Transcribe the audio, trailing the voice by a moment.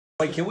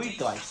Wait, can we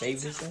like save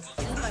this thing?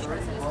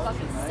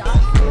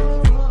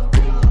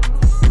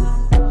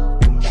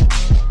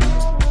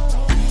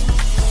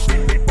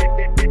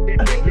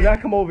 You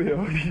gotta come over here.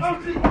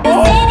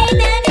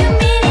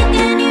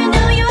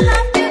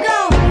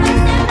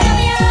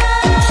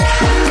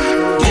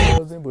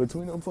 In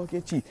between them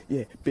fucking cheeks,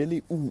 yeah,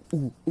 Billy, ooh,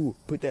 ooh, ooh,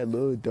 put that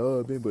little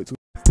dub in between.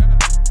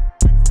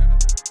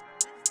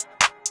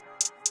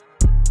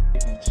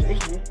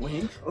 Chicken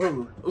wings,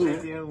 ooh,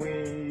 chicken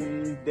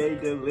wings, they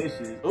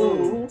delicious,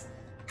 ooh.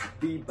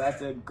 We about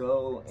to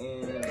go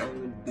in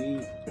on the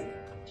beat,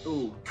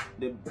 ooh,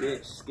 the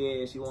bitch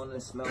scared, she wanna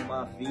smell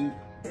my feet,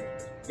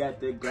 got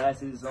the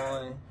glasses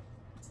on,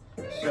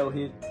 show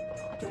his.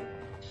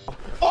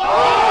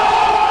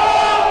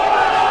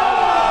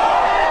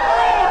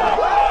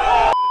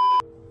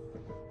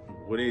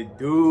 What it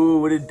do?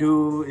 What it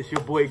do? It's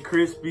your boy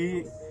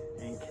Krispy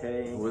and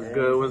Kaleil. What's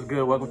good? What's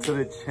good? Welcome to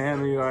the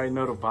channel. You already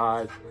know the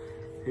vibes.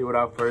 Here with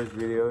our first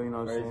video. You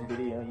know what I'm saying? First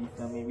video. You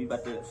feel me? We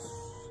about to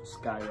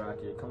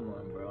skyrocket. Come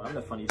on, bro. I'm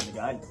the funniest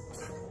nigga.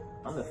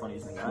 I'm the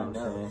funniest nigga. I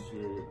know.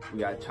 Shit. We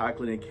got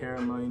chocolate and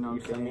caramel. You know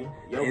what I'm saying?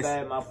 Yo,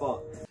 bad, my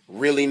fault.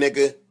 Really,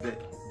 nigga?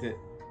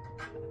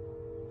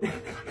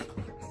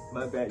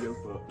 My bad, your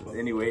fault.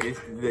 Anyway, it's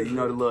the, you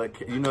know the look.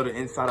 You know the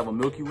inside of a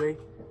Milky Way.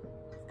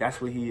 That's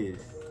what he is.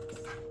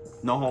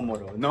 No homo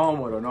though. No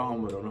homo though. No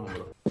homo though. No homo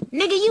though.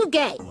 Nigga, you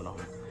gay. No homo.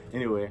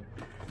 Anyway,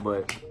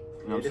 but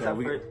you know what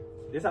I'm saying?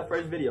 This our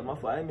first video. My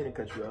fault. I didn't mean to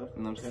cut you off.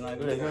 You know what I'm saying? Like,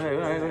 go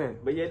ahead.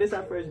 But yeah, this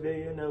our first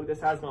video. You know,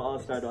 this how it's gonna all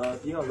start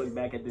off. You gonna look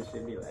back at this shit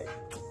and be like,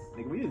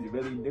 nigga, we just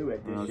really new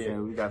at this you know what shit.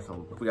 I'm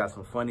saying? We got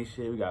some funny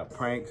shit. We got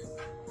pranks.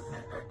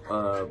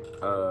 All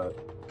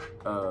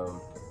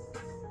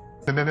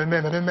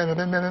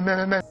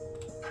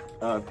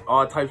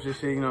types of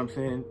shit, you know what I'm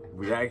saying?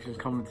 Reactions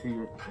coming to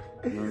you,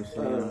 you know what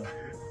I'm saying?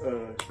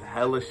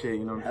 Hella shit,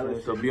 you know what I'm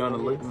saying? So be on the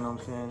look, you know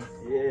what I'm saying?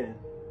 Yeah.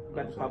 You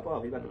about to pop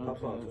off, you about to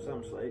pop off or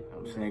something like.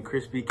 I'm saying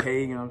Krispy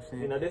Kaleil, you know what I'm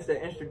saying? You know, this the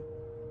introduction.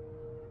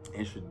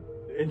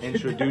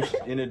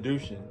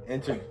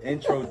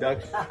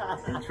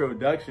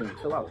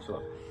 Chill out.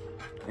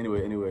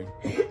 Anyway.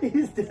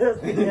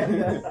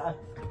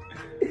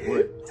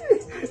 What?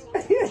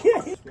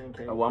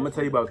 Well, I'm gonna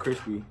tell you about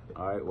Krispy.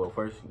 All right. Well,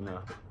 first, you know,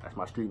 that's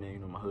my street name, you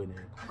know, my hood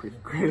name,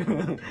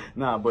 Krispy.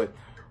 Nah, but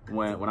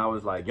when I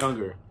was like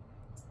younger,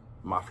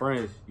 my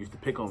friends used to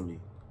pick on me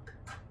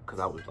because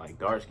I was like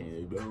dark skinned.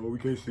 They'd be like, oh, we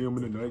can't see them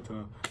in the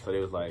nighttime. So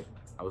they was like,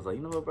 I was like,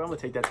 you know what, bro? I'm gonna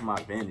take that to my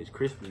advantage.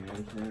 Krispy, you know what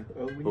I'm saying?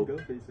 Oh, when you go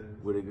face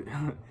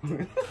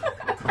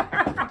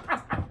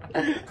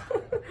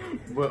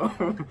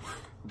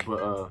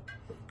but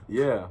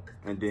yeah,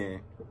 and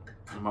then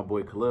my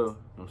boy Kaleil, you know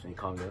what I'm saying,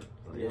 called me up.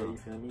 So, yeah, you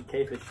feel me?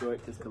 K for short,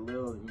 because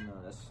Kaleil, you know,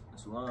 that's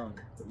long.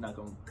 Not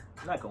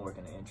gonna work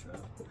in the intro.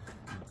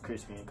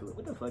 Krispy and Kaleil.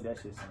 What the fuck that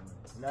shit sound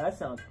like? Nah, that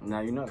sounds. Nah,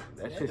 you know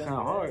that shit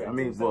sound hard. I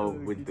mean, well,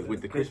 with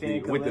the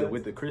crispy,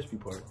 with the crispy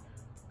part,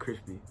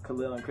 Krispy.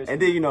 Kaleil and Krispy.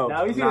 And then you know,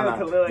 we should have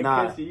Kaleil and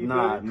Krispy.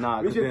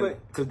 Nah.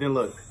 Cause then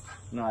look,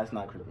 nah, it's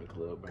not Krispy and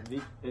Kaleil, bro.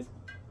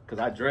 Cause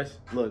I dress.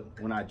 Look,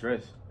 when I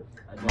dress.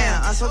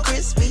 Yeah, I'm so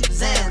crispy.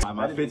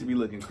 My fit be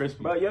looking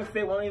crispy. Bro, your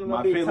fit won't even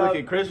my be fit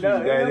looking crispy.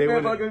 No, your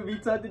fit won't gonna be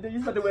tough to do. You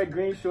supposed to wear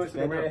green shorts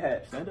and a red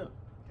hat. Stand up.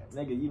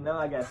 Nigga, you know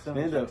I got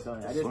swimming trunks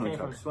on. I just came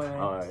from swimming.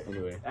 Alright,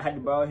 anyway. I had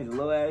to borrow his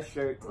little ass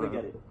shirt. Look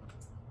at it.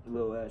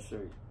 Little ass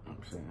shirt. I'm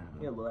saying.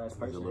 Yeah, little ass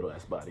person. A little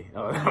ass body.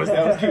 Oh, that was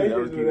cute. That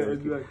was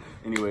cute.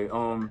 Anyway,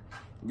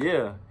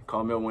 yeah.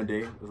 Called me up one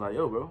day. Was like,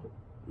 yo, bro,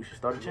 we should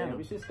start a channel. Yeah,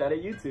 we should start a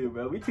YouTube,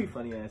 bro. We two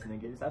funny ass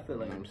niggas. I feel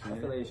like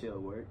it should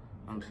work.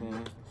 I'm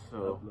saying. So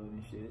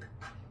uploading shit. You know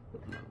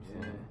what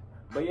I'm saying?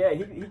 But yeah,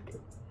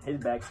 his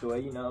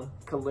backstory, you know,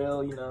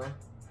 Kaleil, you know,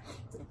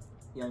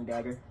 young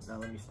dagger. Now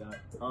let me stop.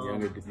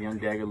 Young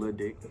dagger, little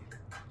dick.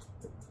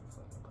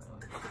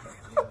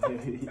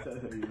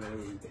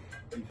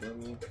 You feel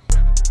me?